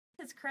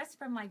This is Kris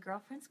from my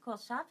girlfriend's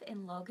quilt shop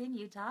in Logan,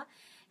 Utah,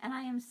 and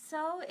I am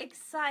so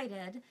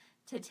excited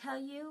to tell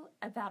you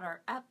about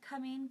our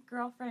upcoming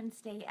Girlfriend's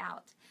Day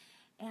Out.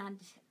 And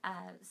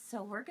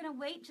so we're going to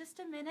wait just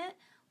a minute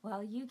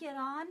while you get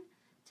on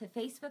to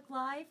Facebook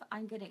Live.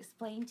 I'm going to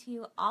explain to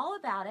you all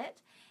about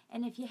it,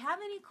 and if you have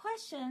any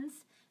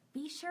questions,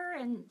 be sure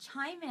and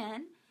chime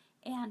in.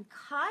 And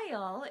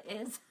Kyle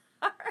is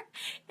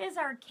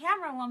our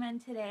camera woman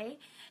today,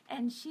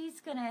 and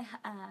she's going to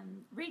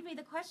read me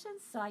the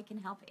questions so I can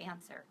help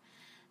answer.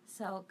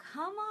 So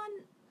come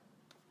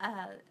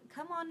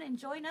on and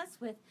join us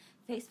with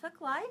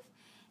Facebook Live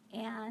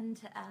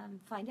and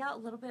find out a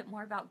little bit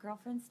more about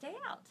Girlfriend's Day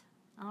Out.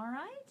 All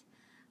right?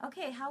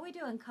 Okay, how we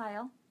doing,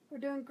 Kyle? We're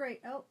doing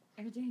great. Oh,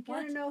 you're doing good.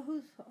 Want to know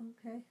who's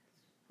okay?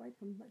 Swipe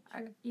them.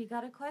 You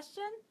got a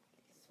question?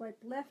 Swipe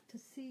left to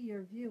see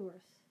your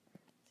viewers.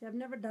 See, I've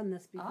never done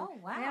this before. Oh,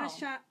 wow.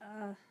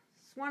 Anna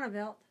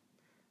Swanevelt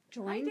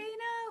joined. Hi, Dana.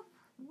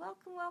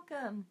 Welcome,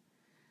 welcome.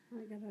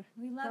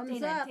 We love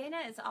Dana. Up. Dana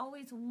is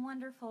always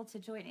wonderful to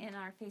join in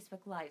our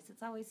Facebook Lives.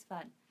 It's always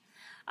fun.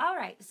 All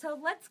right, so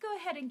let's go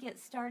ahead and get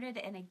started.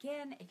 And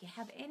again, if you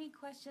have any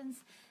questions,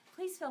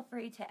 please feel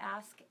free to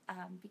ask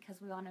because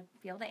we want to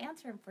be able to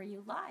answer them for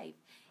you live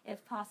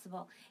if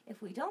possible.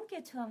 If we don't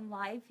get to them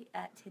live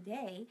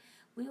today,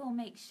 we will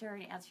make sure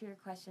to answer your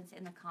questions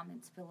in the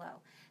comments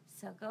below.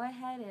 So go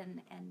ahead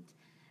and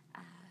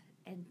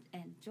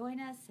join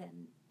us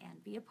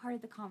and be a part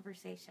of the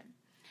conversation.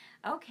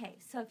 Okay,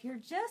 so if you're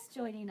just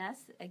joining us,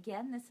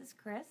 again, this is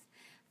Kris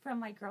from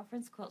my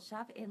girlfriend's quilt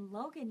shop in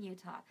Logan,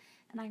 Utah.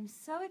 And I'm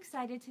so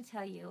excited to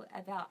tell you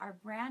about our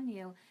brand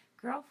new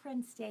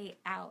Girlfriend's Day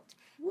Out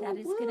that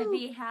is going to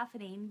be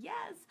happening,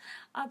 yes,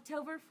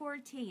 October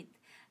 14th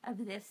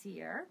of this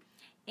year.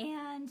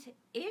 And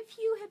if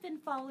you have been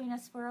following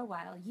us for a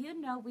while, you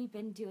know we've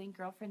been doing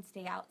Girlfriend's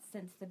Day Out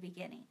since the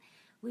beginning.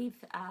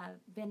 We've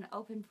been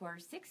open for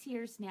 6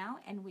 years now,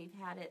 and we've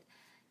had it,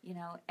 you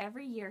know,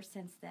 every year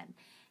since then.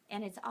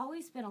 And it's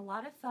always been a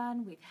lot of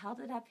fun. We've held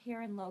it up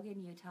here in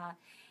Logan, Utah,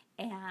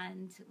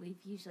 and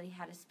we've usually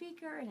had a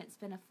speaker, and it's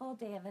been a full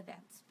day of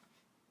events.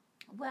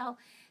 Well,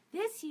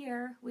 this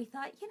year we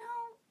thought, you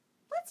know,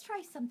 let's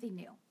try something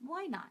new.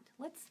 Why not?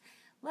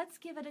 Let's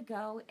give it a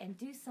go and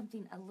do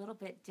something a little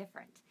bit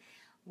different.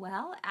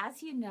 Well,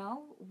 as you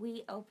know,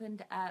 we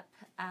opened up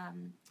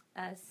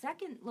a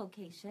second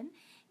location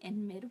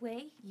in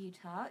Midway,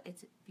 Utah.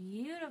 It's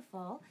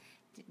beautiful,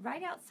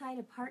 right outside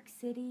of Park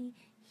City,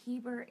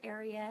 Heber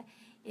area.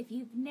 If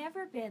you've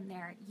never been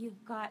there,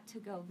 you've got to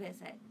go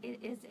visit. It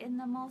is in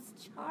the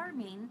most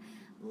charming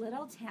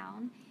little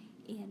town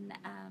in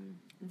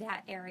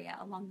that area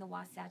along the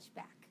Wasatch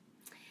Back.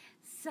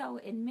 So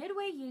in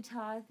Midway,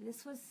 Utah,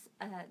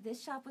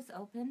 this shop was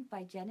opened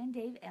by Jen and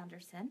Dave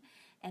Anderson,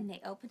 and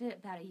they opened it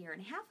about 1.5 years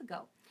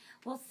ago.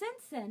 Well,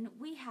 since then,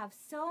 we have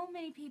so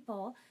many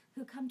people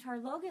who come to our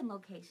Logan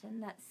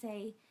location that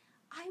say,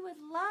 I would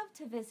love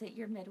to visit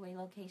your Midway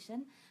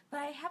location, but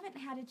I haven't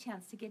had a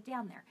chance to get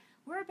down there.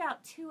 We're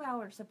about 2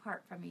 hours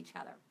apart from each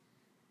other.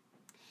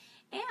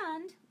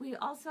 And we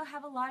also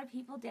have a lot of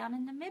people down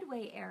in the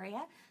Midway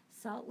area,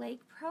 Salt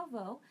Lake,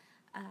 Provo,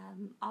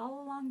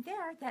 all along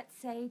there that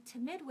say to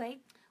Midway,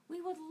 we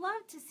would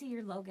love to see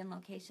your Logan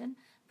location,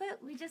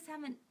 but we just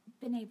haven't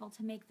been able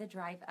to make the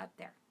drive up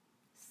there.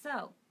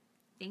 So,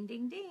 ding,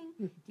 ding, ding.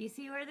 Do you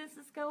see where this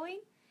is going?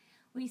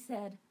 We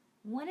said,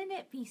 wouldn't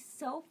it be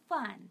so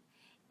fun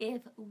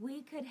if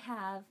we could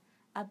have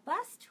a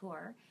bus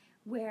tour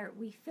where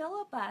we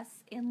fill a bus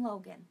in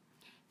Logan,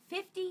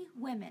 50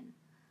 women.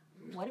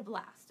 What a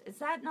blast. Is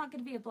that not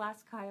going to be a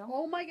blast, Kyle?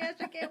 Oh my gosh,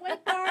 I can't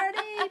wait.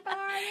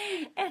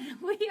 Party!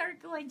 And we are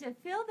going to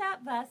fill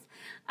that bus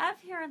up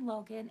here in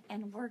Logan,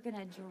 and we're going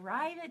to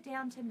drive it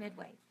down to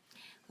Midway.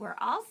 We're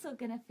also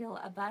going to fill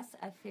a bus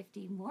of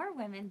 50 more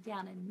women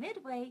down in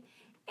Midway,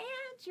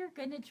 and you're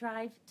going to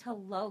drive to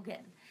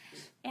Logan.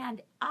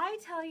 And I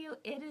tell you,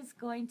 it is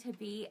going to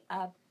be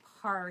a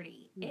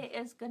party. It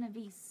is going to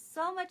be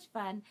so much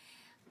fun.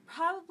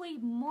 Probably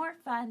more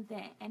fun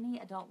than any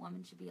adult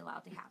woman should be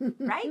allowed to have,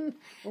 right?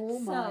 Oh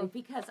my. So,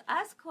 because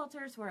us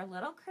quilters, we're a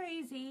little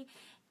crazy,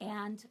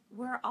 and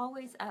we're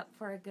always up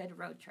for a good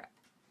road trip.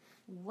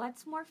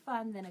 What's more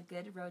fun than a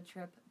good road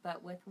trip,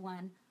 but with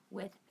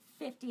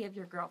 50 of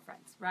your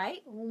girlfriends,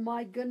 right? Oh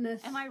my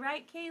goodness. Am I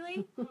right,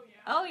 Kaylee?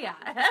 Oh yeah.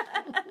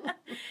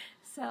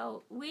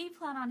 So, we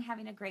plan on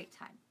having a great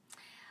time.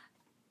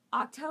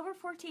 October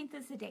 14th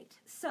is the date.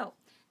 So,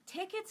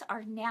 tickets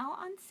are now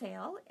on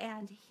sale,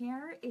 and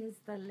here is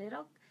the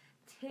little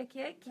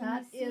ticket.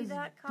 Can you see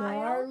that, Kyle?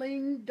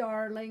 Darling,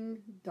 darling,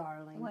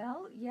 darling.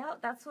 Well, yeah,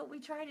 that's what we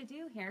try to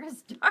do here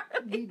is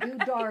darling. We do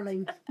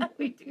darling.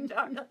 We do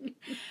darling.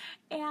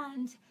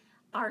 And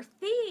our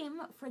theme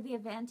for the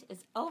event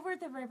is over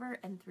the river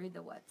and through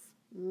the woods.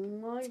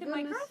 My to goodness.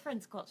 my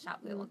girlfriend's quilt shop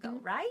we will go,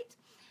 right?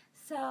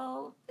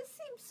 So it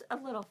seems a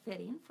little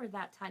fitting for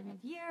that time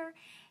of year,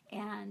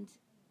 and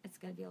it's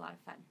going to be a lot of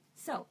fun.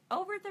 So,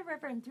 over the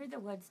river and through the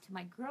woods to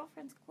my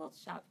girlfriend's quilt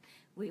shop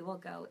we will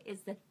go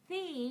is the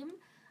theme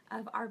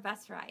of our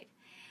bus ride.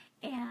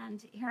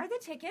 And here are the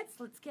tickets.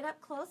 Let's get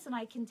up close and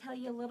I can tell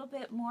you a little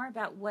bit more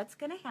about what's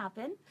going to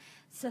happen.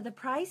 So the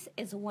price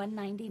is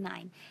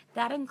 $199.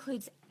 That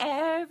includes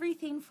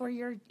everything for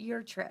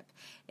your trip.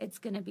 It's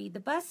going to be the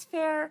bus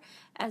fare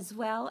as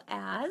well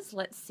as,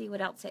 let's see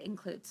what else it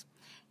includes.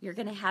 You're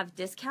going to have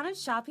discounted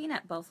shopping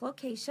at both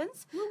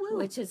locations, Woo-woo.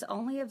 which is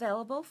only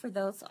available for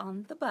those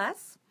on the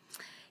bus.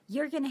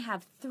 You're going to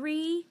have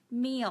 3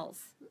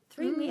 meals.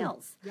 3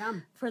 meals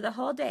Yum. for the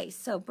whole day.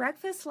 So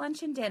breakfast,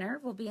 lunch, and dinner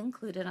will be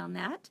included on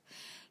that.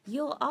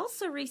 You'll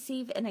also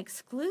receive an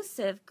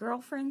exclusive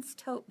girlfriend's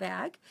tote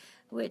bag,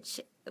 which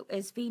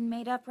is being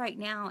made up right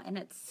now, and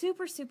it's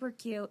super, super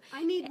cute.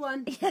 I need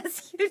one.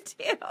 Yes, you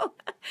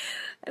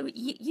do.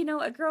 You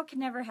know, a girl can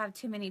never have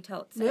too many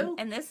totes, No,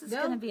 and this is no.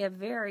 going to be a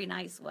very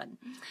nice one.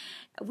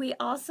 We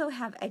also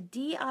have a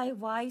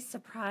DIY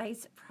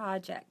surprise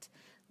project.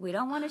 We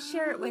don't want to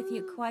share it with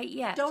you quite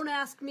yet. Don't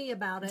ask me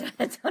about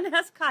it. Don't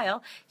ask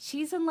Kyle.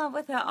 She's in love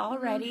with it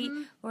already.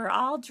 We're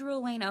all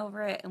drooling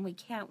over it, and we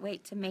can't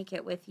wait to make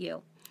it with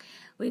you.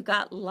 We've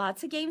got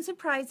lots of games and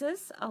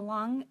prizes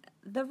along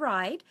the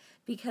ride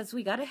because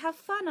we got to have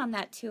fun on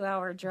that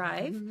 2-hour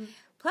drive.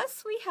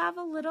 Plus, we have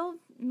a little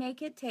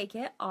make it, take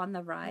it on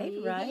the ride,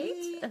 right?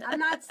 I'm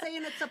not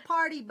saying it's a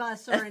party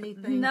bus or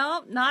anything.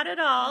 No, not at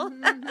all.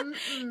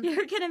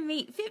 You're going to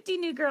meet 50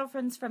 new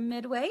girlfriends from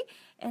Midway,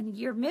 and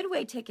your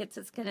Midway tickets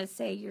is going to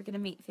say you're going to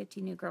meet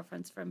 50 new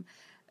girlfriends from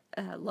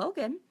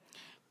Logan.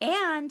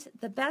 And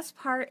the best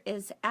part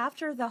is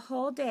after the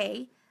whole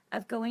day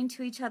of going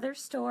to each other's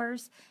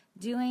stores,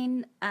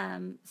 doing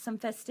some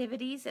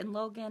festivities in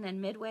Logan and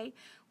Midway,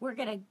 we're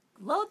going to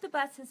load the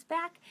buses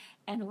back,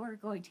 and we're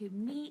going to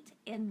meet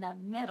in the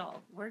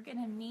middle. We're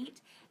going to meet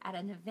at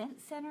an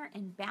event center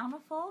in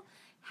Bountiful,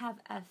 have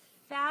a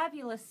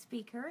fabulous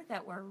speaker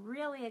that we're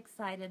really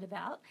excited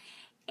about,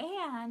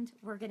 and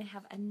we're going to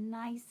have a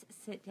nice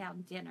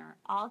sit-down dinner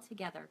all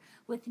together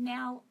with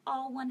now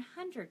all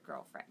 100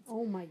 girlfriends.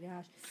 Oh my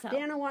gosh. So-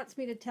 Dana wants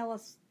me to tell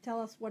us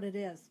what it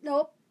is.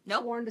 Nope.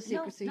 Sworn to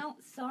secrecy. No,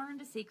 sworn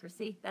to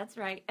secrecy. That's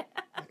right.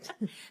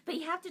 But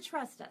you have to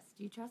trust us.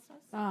 Do you trust us?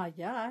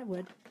 Yeah, I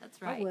would.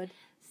 That's right. I would.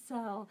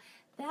 So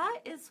that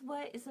is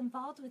what is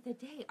involved with the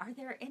day. Are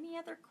there any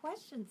other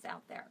questions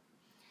out there?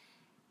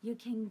 You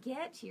can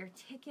get your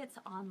tickets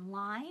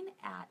online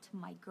at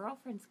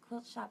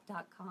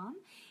mygirlfriendsquiltshop.com.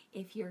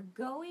 If you're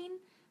going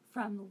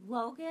from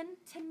Logan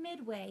to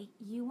Midway,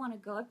 you want to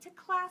go up to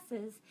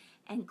classes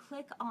and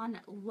click on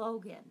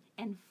Logan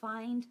and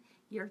find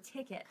your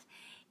ticket.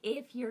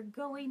 If you're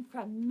going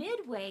from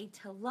Midway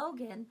to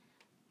Logan,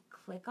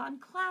 click on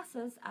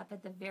classes up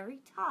at the very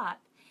top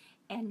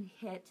and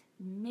hit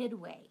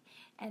Midway.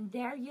 And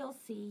there you'll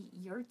see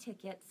your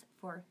tickets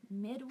for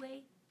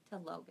Midway to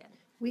Logan.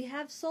 We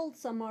have sold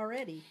some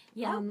already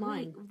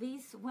online.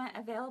 These went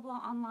available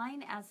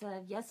online as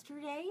of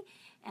yesterday,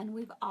 and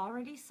we've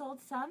already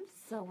sold some,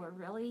 so we're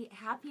really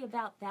happy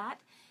about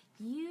that.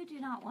 You do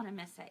not want to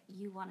miss it.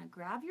 You want to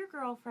grab your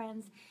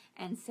girlfriends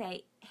and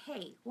say,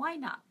 hey, why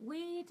not?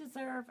 We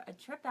deserve a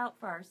trip out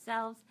for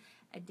ourselves,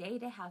 a day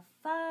to have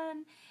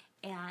fun,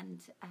 and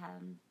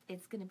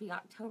it's going to be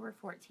October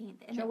 14th.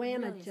 And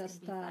Joanna really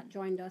just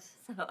joined us.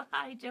 So,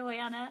 hi,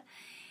 Joanna.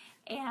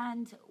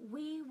 And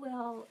we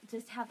will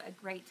just have a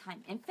great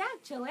time. In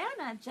fact,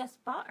 Joanna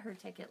just bought her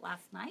ticket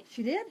last night.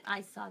 She did?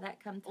 I saw that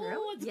come through.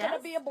 Oh, it's going to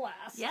be a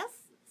blast. Yes,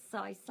 so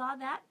I saw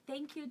that.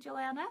 Thank you,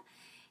 Joanna.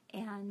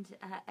 And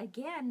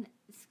again,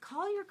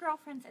 call your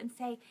girlfriends and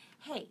say,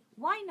 hey,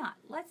 why not?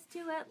 Let's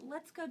do it.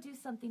 Let's go do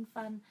something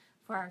fun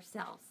for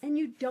ourselves. And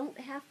you don't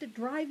have to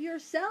drive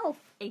yourself.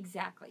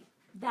 Exactly.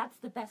 That's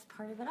the best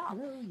part of it all.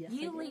 Oh, yes,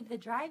 you I leave the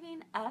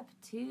driving up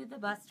to the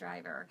bus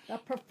driver. The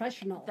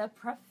professional. The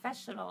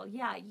professional.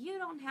 Yeah, you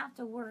don't have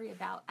to worry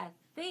about a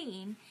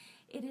thing.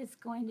 It is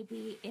going to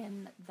be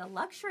in the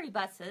luxury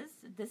buses.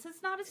 This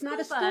is not a school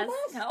bus. Not a school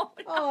bus? No.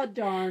 Oh,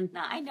 darn.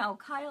 No, I know,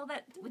 Kyle,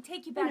 that would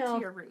take you back to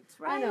your roots,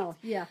 right? I know,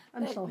 yeah.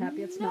 I'm But so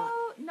happy it's not.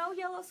 No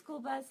yellow school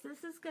bus.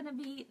 This is going to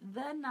be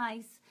the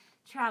nice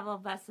travel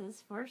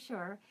buses for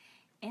sure.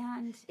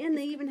 And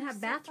they even have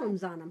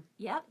bathrooms on them.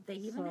 Yep, they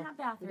even have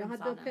bathrooms You don't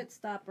have on to them. pit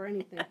stop or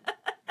anything.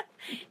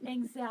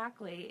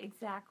 Exactly.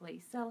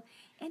 So,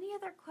 any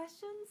other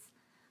questions?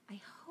 I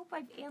hope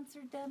I've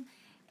answered them.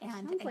 And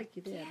Sounds like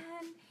you did.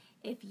 again,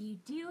 if you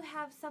do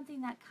have something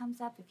that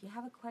comes up, if you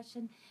have a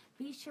question,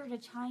 be sure to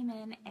chime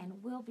in and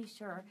we'll be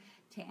sure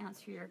to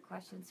answer your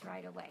questions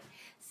right away.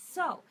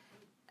 So,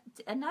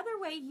 another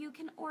way you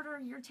can order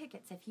your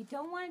tickets, if you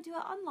don't want to do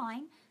it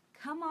online,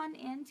 come on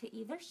in to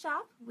either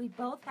shop. We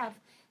both have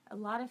a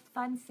lot of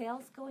fun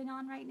sales going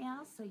on right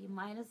now, so you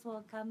might as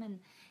well come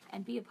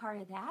and be a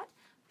part of that.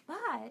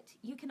 But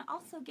you can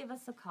also give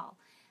us a call.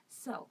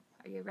 So,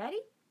 are you ready?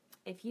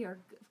 If you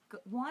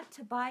want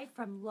to buy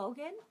from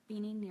Logan,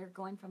 meaning you're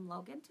going from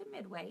Logan to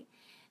Midway,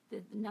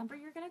 the number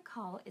you're going to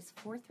call is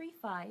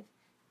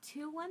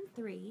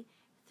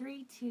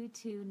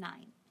 435-213-3229.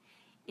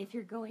 If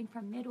you're going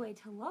from Midway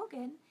to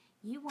Logan,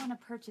 you want to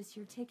purchase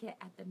your ticket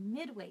at the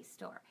Midway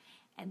store.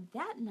 And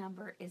that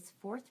number is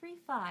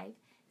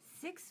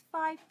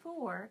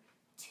 435-654-2888.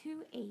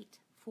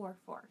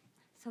 2844.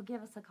 So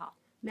give us a call.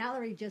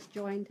 Mallory just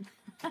joined.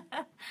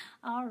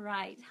 All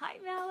right. Hi,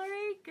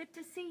 Mallory. Good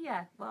to see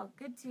ya. Well,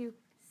 good to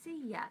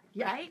see ya,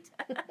 Yeah. right?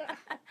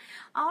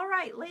 All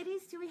right,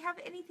 ladies, do we have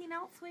anything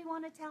else we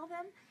want to tell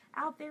them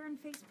out there in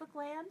Facebook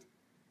land?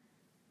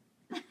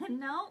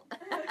 No?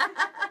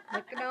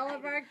 Look at all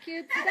of our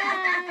cute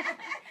stuff.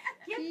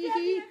 Give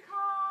Debbie a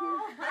call.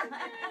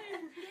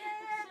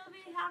 She'll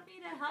be happy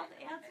to help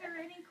answer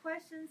any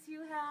questions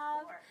you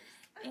have.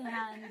 And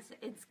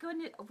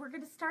we're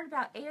going to start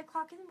about 8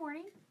 o'clock in the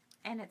morning,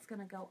 and it's going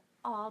to go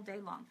all day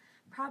long.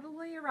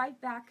 Probably arrive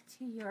back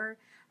to your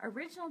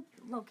original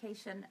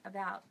location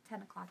about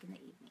 10 o'clock in the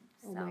evening.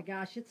 Oh my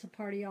gosh, it's a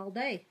party all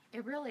day.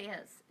 It really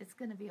is. It's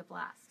going to be a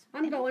blast.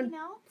 I'm going. Anything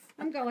else?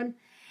 I'm going.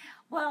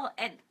 Well,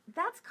 and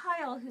that's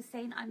Kyle who's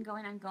saying, I'm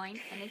going. And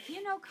if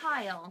you know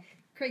Kyle,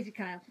 Crazy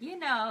Kyle. you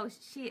know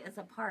she is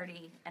a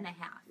party and a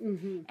half.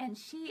 Mm-hmm. And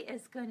she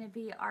is going to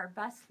be our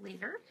bus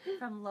leader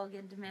from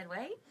Logan to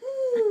Midway.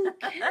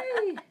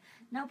 Okay.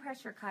 No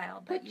pressure,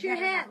 Kyle. But Put you your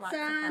better have hats lots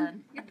of on.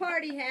 fun. Your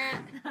party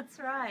hat. That's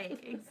right.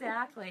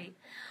 Exactly.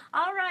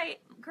 All right,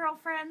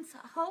 girlfriends.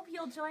 Hope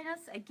you'll join us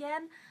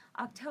again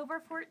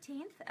October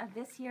 14th of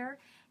this year.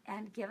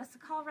 And give us a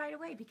call right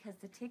away because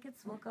the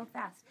tickets will go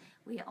fast.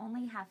 We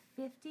only have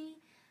 50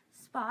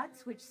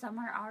 spots, which some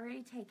are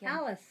already taken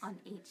Alice, on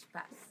each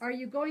bus. are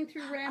you going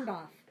through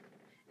Randolph?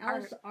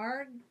 Alice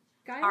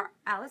Argyle?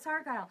 Alice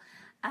Argyle.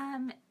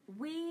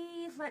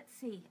 Let's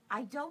see.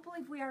 I don't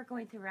believe we are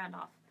going through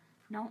Randolph.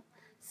 No.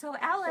 So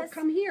Alice,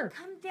 So come here.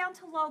 Come down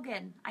to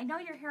Logan. I know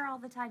you're here all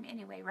the time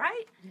anyway,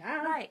 right?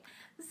 Yeah. Right.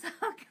 So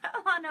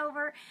come on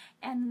over,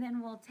 and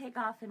then we'll take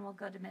off and we'll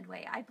go to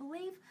Midway. I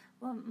believe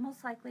we'll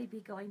most likely be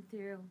going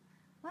through,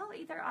 well,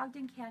 either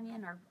Ogden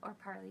Canyon or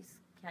Parley's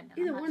Canyon.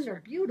 Either I'm not one, sure.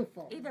 they're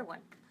beautiful. Either one.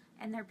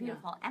 And they're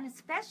beautiful. And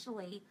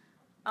especially,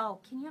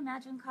 can you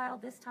imagine, Kyle,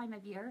 this time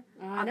of year?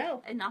 I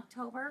know. In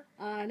October?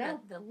 I know.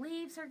 The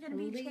leaves are going to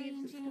The be leaves,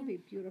 changing. It's going to be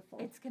beautiful.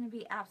 It's going to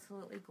be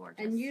absolutely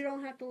gorgeous. And you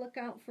don't have to look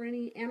out for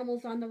any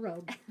animals on the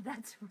road.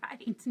 That's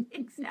right.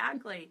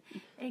 Exactly.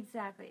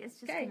 Exactly. It's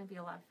just Okay. going to be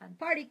a lot of fun.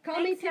 Party, call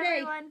Thanks, me today.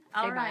 everyone. Say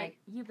All bye. right.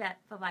 You bet.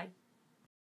 Bye-bye.